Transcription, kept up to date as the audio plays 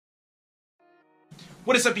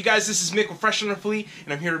What is up, you guys? This is Mick with Fresh Wonderfully,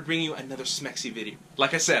 and I'm here to bring you another smexy video.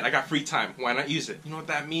 Like I said, I got free time. Why not use it? You know what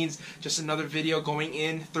that means? Just another video going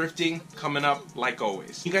in, thrifting, coming up like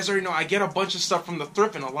always. You guys already know I get a bunch of stuff from the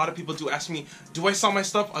thrift, and a lot of people do ask me, do I sell my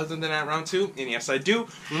stuff other than at round 2? And yes, I do.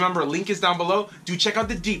 Remember, link is down below. Do check out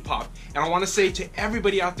the Depop. And I want to say to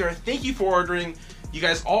everybody out there, thank you for ordering. You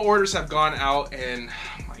guys, all orders have gone out, and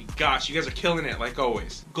gosh, you guys are killing it like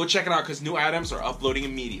always. Go check it out because new items are uploading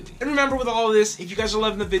immediately. And remember, with all of this, if you guys are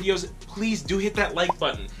loving the videos, please do hit that like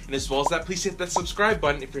button. And as well as that, please hit that subscribe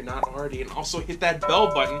button if you're not already. And also hit that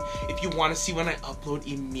bell button if you want to see when I upload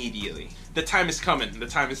immediately. The time is coming. The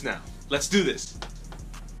time is now. Let's do this.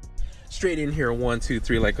 Straight in here, 1, 2,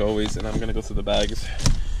 3 like always. And I'm going to go through the bags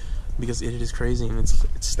because it is crazy and it's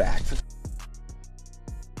stacked.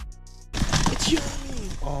 It's yummy.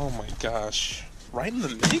 Oh my gosh. Right in the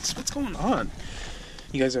mix? What's going on?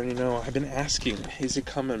 You guys already know, I've been asking, is it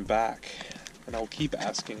coming back? And I'll keep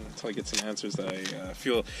asking until I get some answers that I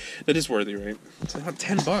feel that is worthy, right? It's about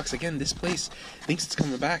 $10. Again, this place thinks it's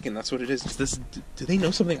coming back, and that's what it is. Do they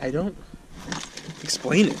know something I don't?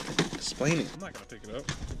 Explain it. Explain it. I'm not going to pick it up.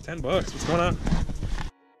 $10. What's going on?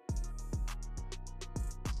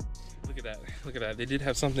 Look at that. Look at that. They did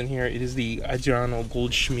have something here. It is the Adriano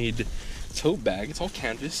Goldschmied tote bag. It's all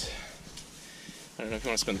canvas. I don't know if you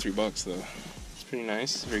want to spend $3 though. It's pretty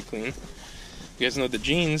nice, it's very clean. You guys know the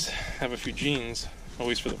jeans, I have a few jeans,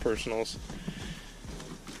 always for the personals.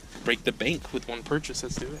 Break the bank with one purchase,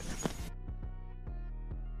 let's do it.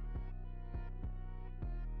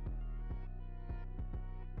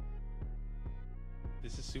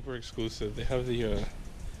 This is super exclusive. They have the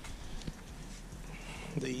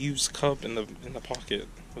used cup in the pocket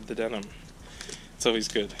with the denim. It's always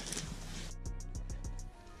good.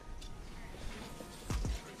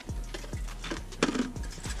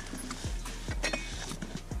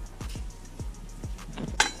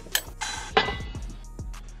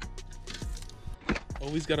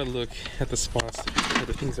 Always gotta look at the spots where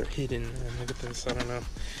the things are hidden. And look at this, I don't know.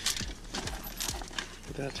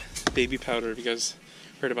 Look at that baby powder. If you guys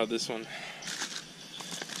heard about this one,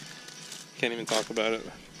 can't even talk about it.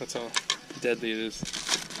 That's how deadly it is.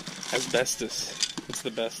 Asbestos. It's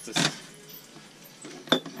the bestest.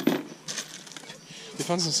 We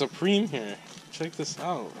found some Supreme here. Check this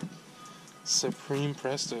out. Supreme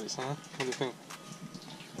Prestos, huh? What do you think?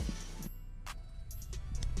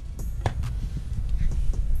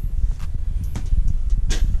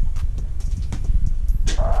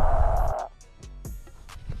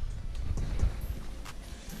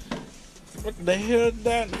 What the hell is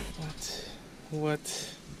that?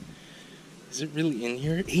 What? Is it really in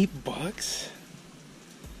here? $8?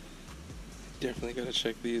 Definitely gotta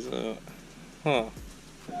check these out. Huh.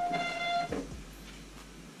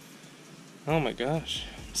 Oh my gosh.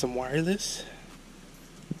 Some wireless.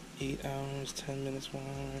 8 hours, 10 minutes, 1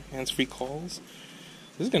 hour. Hands-free calls.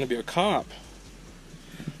 This is gonna be a cop.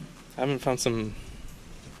 I haven't found some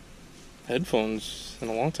headphones in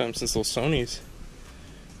a long time since those Sonys.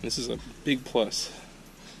 This is a big plus.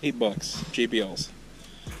 $8, JBLs.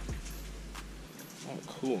 Oh,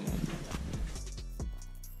 cool, man.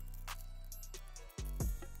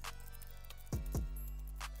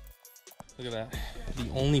 Look at that. The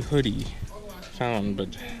only hoodie found,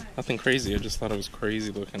 but nothing crazy. I just thought it was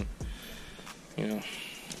crazy looking. You know.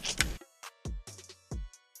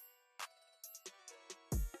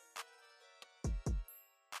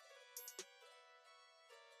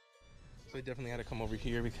 So I definitely had to come over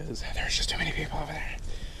here because there's just too many people over there.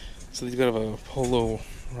 So they've got a Polo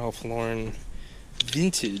Ralph Lauren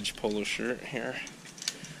vintage polo shirt here.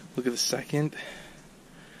 Look at the second.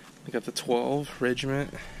 They got the 12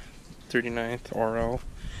 Regiment 39th RL.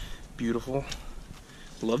 Beautiful.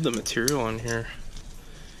 Love the material on here.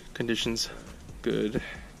 Conditions good.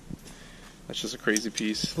 That's just a crazy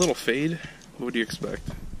piece. A little fade. What would you expect?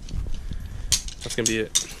 That's gonna be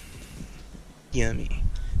it. Yummy.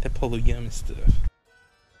 That Polo yummy stuff.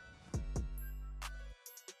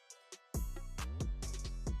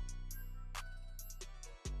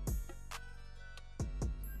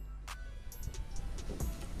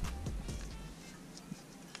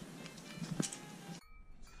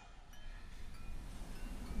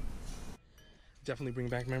 Definitely bring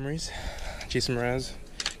back memories. Jason Mraz.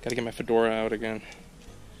 Gotta get my fedora out again.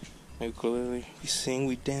 My ukulele. We sing,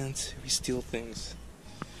 we dance, we steal things.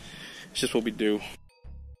 It's just what we do.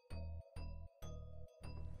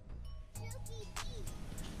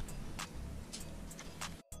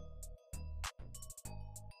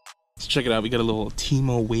 Let's check it out. We got a little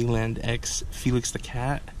Timo Wayland X Felix the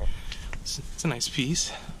Cat. It's a nice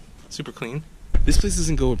piece. Super clean. This place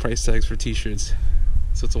doesn't go with price tags for t-shirts,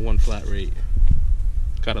 so it's a one flat rate.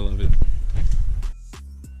 Gotta love it.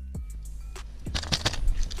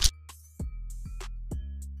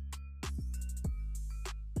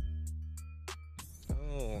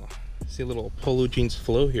 Oh, see a little Polo jeans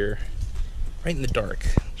flow here, right in the dark.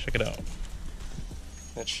 Check it out.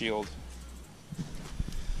 That shield.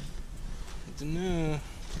 I don't know.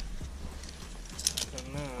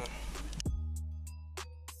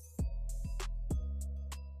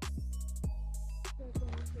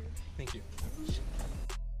 Thank you.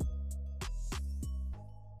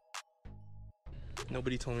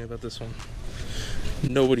 Nobody told me about this one.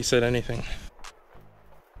 Nobody said anything.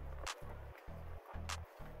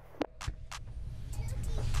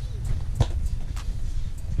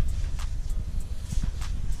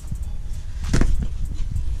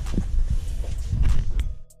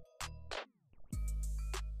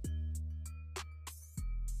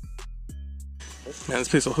 Man, this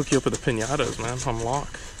place will hook you up with the pinatas, man. On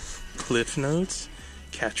lock. Cliff notes.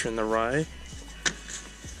 Catcher in the Rye.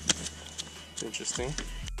 Interesting.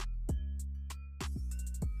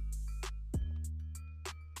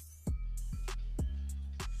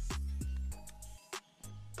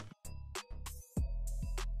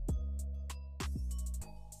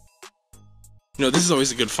 You know, this is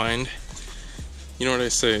always a good find. You know what I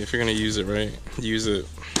say, if you're gonna use it, right? Use it.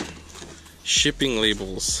 Shipping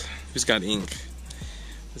labels. Who's got ink?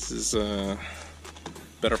 This is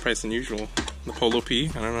better price than usual. The Polo P,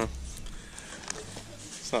 I don't know.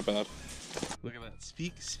 It's not bad. Look at that.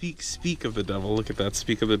 Speak of the devil. Look at that.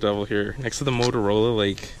 Speak of the devil here. Next to the Motorola,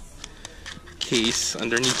 like, case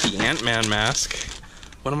underneath the Ant-Man mask.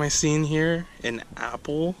 What am I seeing here? An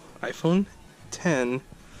Apple iPhone 10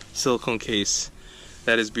 silicone case.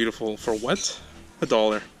 That is beautiful. For what?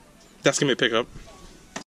 $1. That's gonna be a pickup.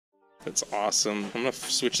 That's awesome. I'm gonna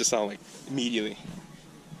switch this out like immediately.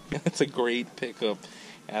 It's a great pickup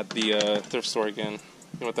at the thrift store again.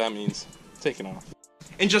 You know what that means? Taking off.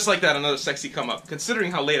 And just like that, another sexy come up.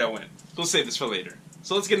 Considering how late I went, we'll save this for later.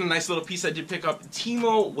 So let's get a nice little piece I did pick up.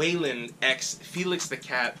 Timo Wayland X Felix the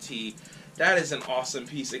Cat tee. That is an awesome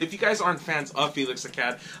piece. If you guys aren't fans of Felix the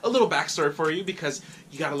Cat, a little backstory for you because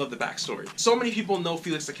you gotta love the backstory. So many people know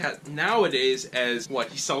Felix the Cat nowadays as what?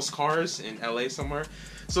 He sells cars in LA somewhere.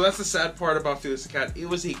 So that's the sad part about Felix the Cat. It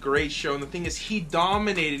was a great show, and the thing is, he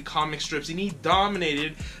dominated comic strips, and he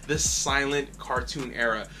dominated the silent cartoon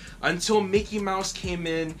era until Mickey Mouse came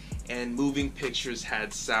in and moving pictures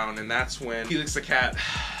had sound, and that's when Felix the Cat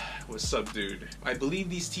was subdued. I believe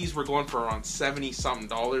these tees were going for around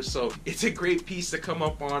 $70-something, so it's a great piece to come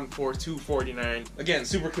up on for $249. Again,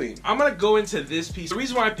 super clean. I'm gonna go into this piece. The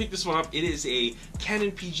reason why I picked this one up, it is a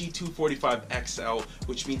Canon PG-245 XL,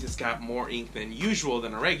 which means it's got more ink than usual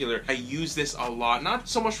than a regular. I use this a lot, not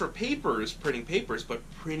so much for papers, printing papers, but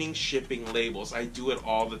printing shipping labels. I do it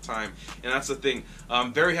all the time, and that's the thing.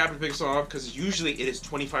 I'm very happy to pick this one up because usually it is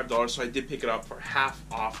 $25, so I did pick it up for half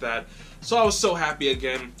off that. So I was so happy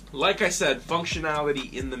again. Like I said,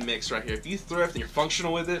 functionality in the mix right here. If you thrift and you're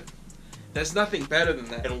functional with it, there's nothing better than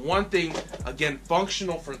that. And one thing, again,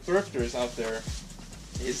 functional for thrifters out there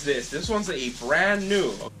is this. This one's a brand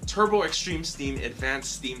new Turbo Extreme Steam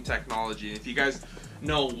Advanced Steam Technology. And if you guys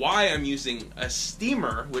know why I'm using a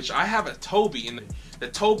steamer, which I have a Toby, and the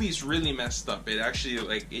Toby's really messed up. It actually,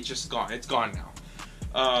 like, it's just gone. It's gone now.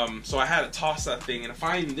 So I had to toss that thing, and I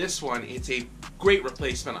find this one, it's a great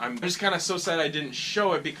replacement. I'm just kind of so sad I didn't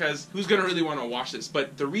show it because who's gonna really want to watch this?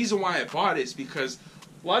 But the reason why I bought it is because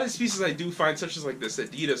a lot of these pieces I do find, such as like this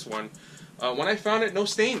Adidas one, when I found it, no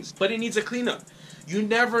stains, but it needs a cleanup. You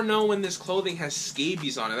never know when this clothing has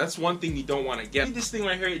scabies on it. That's one thing you don't want to get. This thing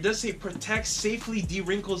right here, it does say protects, safely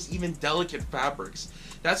de-wrinkles even delicate fabrics.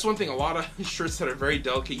 That's one thing, a lot of shirts that are very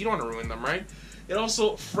delicate, you don't want to ruin them, right? It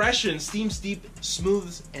also freshens, steams deep,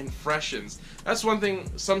 smooths, and freshens. That's one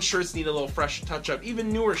thing, some shirts need a little fresh touch-up. Even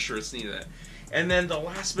newer shirts need that. And then the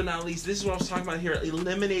last but not least, this is what I was talking about here. It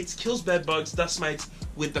eliminates, kills bed bugs, dust mites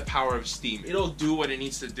with the power of steam. It'll do what it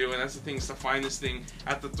needs to do, and that's the thing, is to find this thing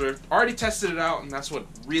at the thrift. Already tested it out, and that's what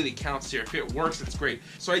really counts here. If it works, it's great.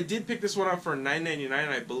 So I did pick this one up for $9.99,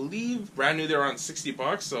 and I believe brand new they're around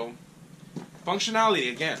 $60, so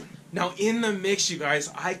functionality again. Now in the mix, you guys,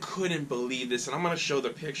 I couldn't believe this, and I'm going to show the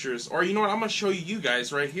pictures, or you know what, I'm going to show you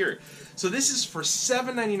guys right here. So this is for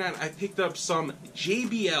 $7.99. I picked up some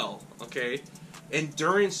JBL, okay,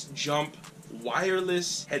 Endurance Jump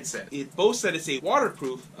wireless headset. It boasts that it's a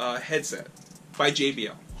waterproof headset by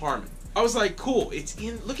JBL, Harman. I was like, cool, it's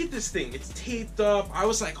in, look at this thing, it's taped up. I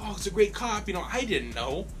was like, oh, it's a great cop, you know, I didn't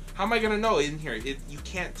know. How am I going to know in here? You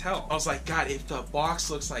can't tell. I was like, God, if the box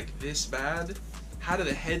looks like this bad, how did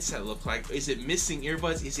the headset look like? Is it missing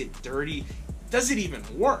earbuds? Is it dirty? Does it even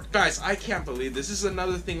work? Guys, I can't believe this. This is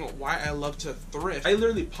another thing why I love to thrift. I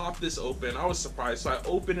literally popped this open. I was surprised, so I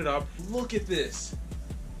opened it up. Look at this.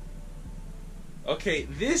 Okay,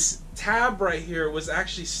 this tab right here was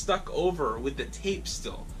actually stuck over with the tape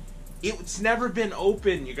still. It's never been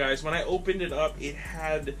open, you guys. When I opened it up, it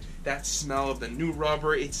had that smell of the new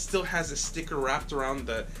rubber. It still has a sticker wrapped around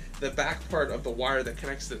the back part of the wire that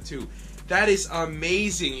connects the two. That is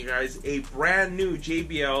amazing, you guys. A brand new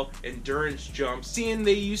JBL Endurance Jump. Seeing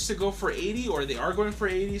they used to go for 80, or they are going for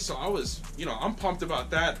 80, so I was, you know, I'm pumped about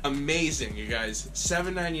that. Amazing, you guys.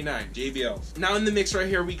 $7.99 JBLs. Now in the mix right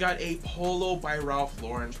here, we got a Polo by Ralph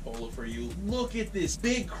Lauren Polo for you. Look at this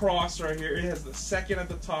big cross right here. It has the 2nd at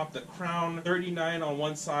the top, the crown, 39 on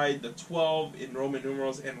one side, the 12 in Roman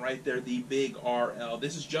numerals, and right there the big RL.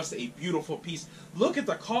 This is just a beautiful piece. Look at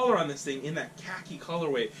the color on this thing in that khaki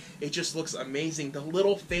colorway. It just looks amazing. The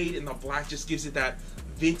little fade in the black just gives it that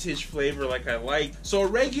vintage flavor like I like. So a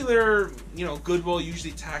regular, you know, Goodwill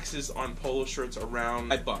usually taxes on polo shirts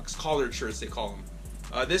around $5. Collared shirts, they call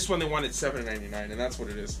them. This one they wanted $7.99, and that's what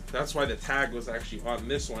it is. That's why the tag was actually on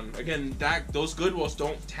this one. Again, those Goodwills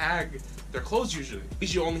don't tag their clothes usually.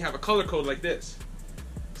 These you only have a color code like this.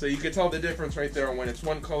 So you can tell the difference right there when it's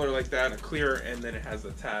one color like that, a clear, and then it has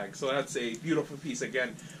the tag. So that's a beautiful piece.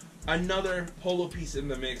 Again, another Polo piece in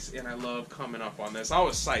the mix, and I love coming up on this. I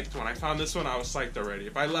was psyched. When I found this one, I was psyched already.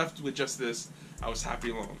 If I left with just this, I was happy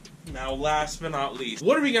alone. Now, last but not least,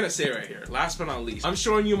 what are we going to say right here? Last but not least, I'm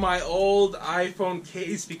showing you my old iPhone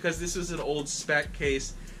case because this was an old spec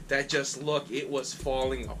case that just, look, it was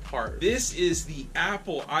falling apart. This is the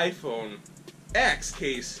Apple iPhone X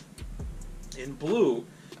case in blue.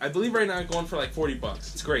 I believe right now it's going for like 40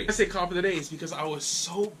 bucks. It's great. I say cop of the day is because I was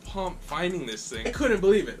so pumped finding this thing. I couldn't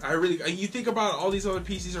believe it. You think about all these other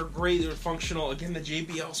PCs are great, they're functional. Again, the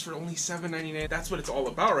JBLs for only $7.99. That's what it's all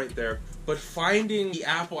about right there. But finding the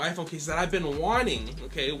Apple iPhone case that I've been wanting,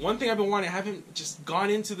 okay, one thing I've been wanting, I haven't just gone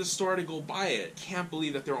into the store to go buy it. Can't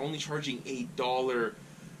believe that they're only charging $8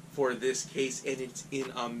 for this case, and it's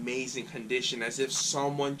in amazing condition, as if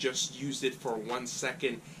someone just used it for 1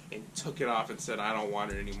 second and took it off and said, I don't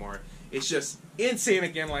want it anymore. It's just insane.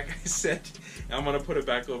 Again, like I said, I'm going to put it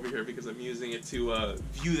back over here because I'm using it to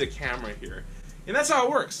view the camera here. And that's how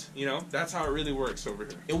it works, you know? That's how it really works over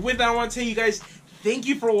here. And with that, I want to tell you guys, thank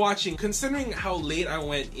you for watching. Considering how late I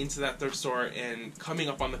went into that thrift store and coming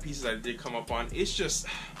up on the pieces I did come up on, it's just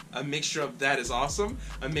a mixture of that is awesome,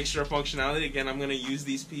 a mixture of functionality. Again, I'm going to use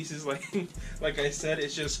these pieces like I said,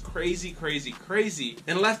 it's just crazy, crazy, crazy,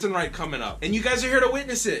 and left and right coming up. And you guys are here to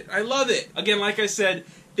witness it. I love it. Again, like I said,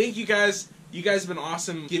 thank you guys. You guys have been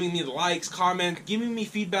awesome, giving me the likes, comment, giving me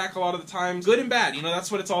feedback a lot of the time, good and bad. You know,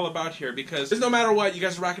 that's what it's all about here, because no matter what, you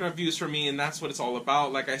guys are racking up views for me, and that's what it's all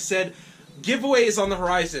about. Like I said, giveaway is on the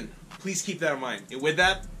horizon. Please keep that in mind. And with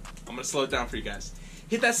that, I'm going to slow it down for you guys.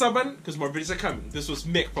 Hit that sub button because more videos are coming. This was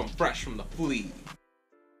Mick from Fresh from the Flea.